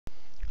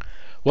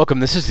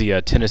Welcome, this is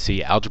the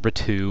Tennessee Algebra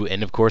 2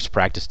 and of course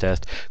practice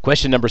test.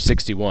 Question number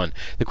 61.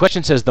 The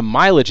question says the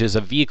mileages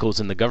of vehicles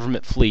in the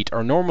government fleet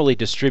are normally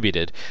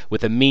distributed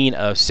with a mean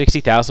of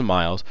 60,000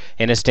 miles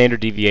and a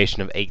standard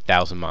deviation of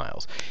 8,000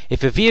 miles.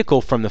 If a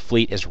vehicle from the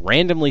fleet is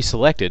randomly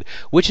selected,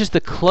 which is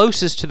the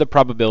closest to the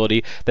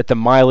probability that the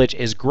mileage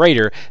is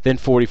greater than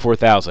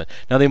 44,000?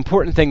 Now the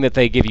important thing that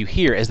they give you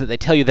here is that they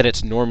tell you that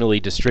it's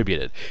normally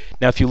distributed.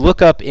 Now if you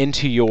look up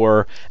into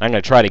your, I'm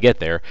going to try to get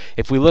there,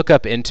 if we look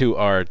up into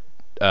our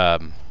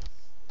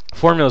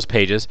formulas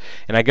pages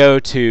and I go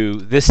to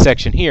this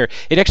section here,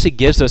 it actually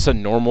gives us a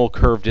normal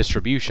curve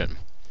distribution,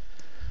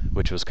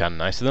 which was kind of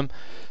nice of them.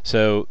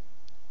 So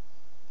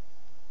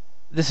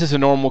this is a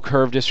normal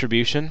curve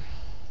distribution.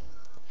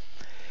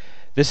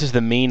 This is the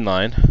mean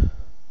line.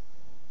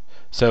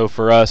 So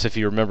for us, if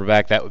you remember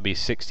back, that would be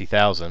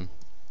 60,000.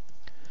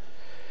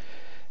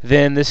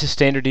 Then this is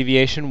standard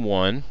deviation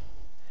 1.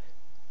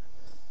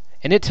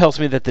 And it tells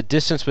me that the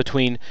distance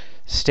between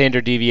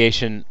standard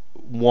deviation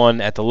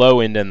 1 at the low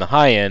end and the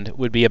high end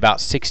would be about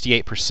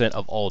 68%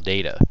 of all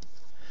data,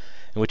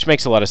 which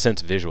makes a lot of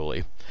sense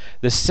visually.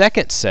 The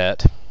second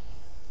set,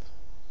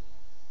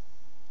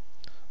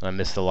 I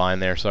missed the line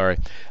there, sorry.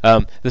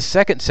 The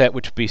second set,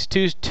 which would be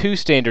two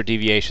standard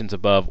deviations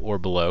above or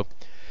below,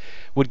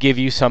 would give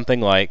you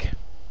something like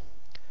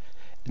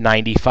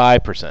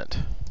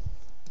 95%.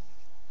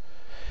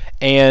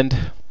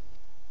 And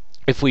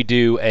if we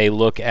do a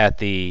look at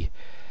the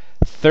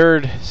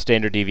third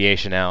standard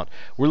deviation out,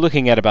 we're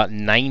looking at about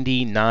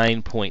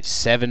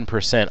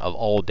 99.7% of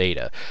all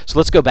data. So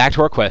let's go back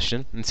to our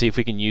question and see if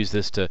we can use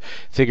this to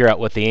figure out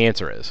what the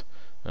answer is.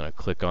 I'm going to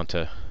click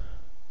onto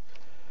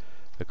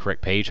the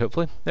correct page,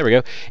 hopefully. There we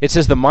go. It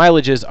says the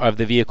mileages of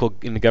the vehicle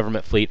in the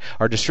government fleet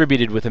are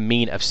distributed with a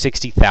mean of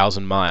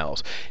 60,000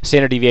 miles,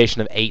 standard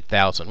deviation of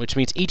 8,000, which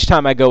means each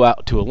time I go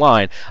out to a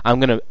line, I'm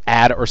going to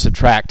add or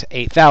subtract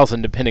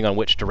 8,000 depending on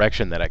which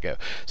direction that I go.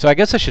 So I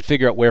guess I should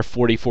figure out where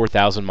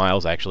 44,000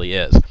 miles actually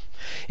is.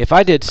 If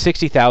I did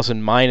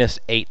 60,000 minus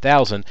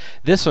 8,000,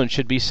 this one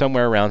should be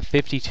somewhere around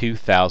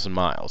 52,000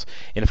 miles.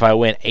 And if I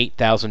went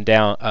 8,000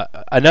 down,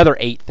 another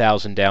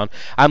 8,000 down,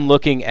 I'm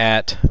looking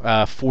at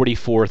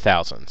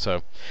 44,000.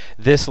 So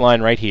this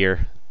line right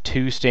here,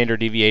 2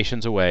 standard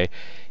deviations away,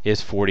 is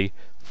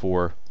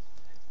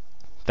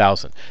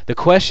 44,000. The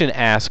question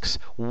asks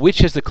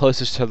which is the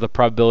closest to the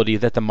probability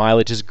that the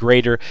mileage is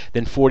greater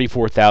than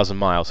 44,000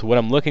 miles. So what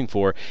I'm looking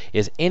for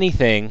is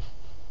anything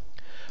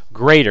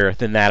greater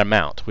than that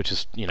amount, which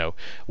is,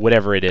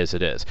 whatever it is,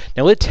 it is.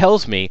 Now it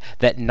tells me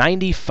that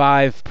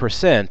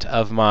 95%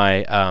 of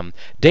my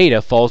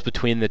data falls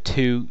between the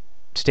two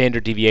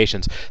standard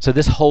deviations. So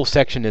this whole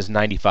section is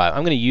 95.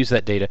 I'm going to use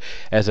that data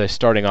as a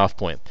starting off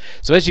point.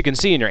 So as you can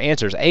see in your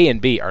answers, A and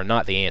B are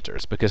not the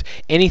answers, because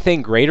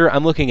anything greater,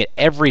 I'm looking at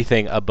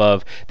everything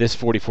above this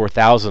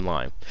 44,000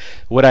 line.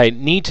 What I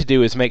need to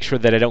do is make sure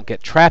that I don't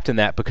get trapped in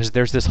that, because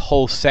there's this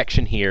whole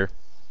section here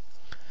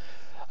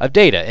of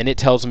data, and it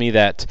tells me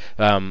that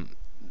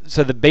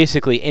so that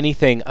basically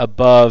anything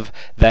above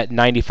that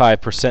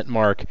 95%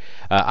 mark,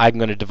 I'm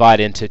going to divide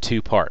into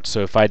 2 parts.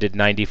 So if I did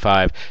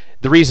 95,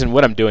 the reason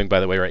what I'm doing, by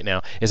the way, right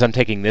now is I'm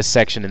taking this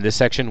section and this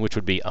section, which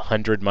would be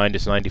 100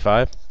 minus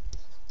 95,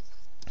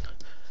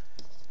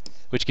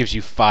 which gives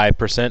you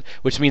 5%,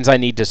 which means I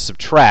need to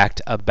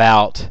subtract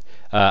about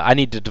I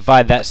need to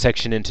divide that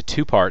section into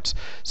 2 parts.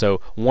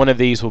 So one of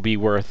these will be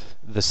worth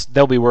this,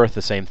 they'll be worth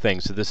the same thing.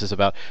 So this is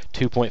about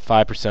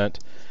 2.5%.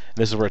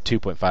 This is worth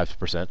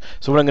 2.5%.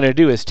 So what I'm going to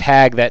do is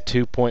tag that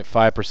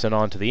 2.5%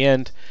 onto the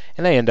end,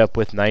 and I end up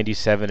with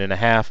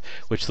 97.5,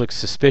 which looks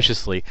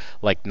suspiciously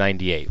like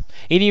 98.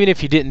 And even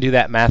if you didn't do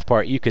that math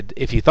part, you could,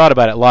 if you thought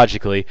about it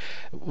logically,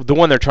 the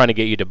one they're trying to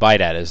get you to bite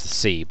at is the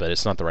C, but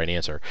it's not the right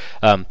answer.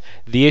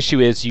 The issue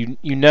is you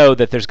know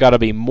that there's got to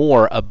be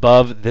more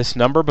above this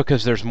number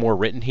because there's more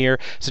written here.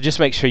 So just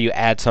make sure you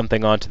add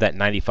something onto that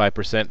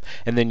 95%,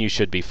 and then you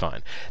should be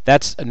fine.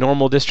 That's a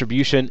normal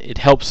distribution. It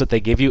helps that they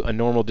give you a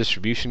normal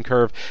distribution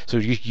curve, so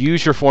you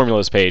use your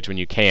formulas page when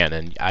you can,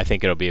 and I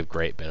think it'll be of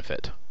great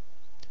benefit.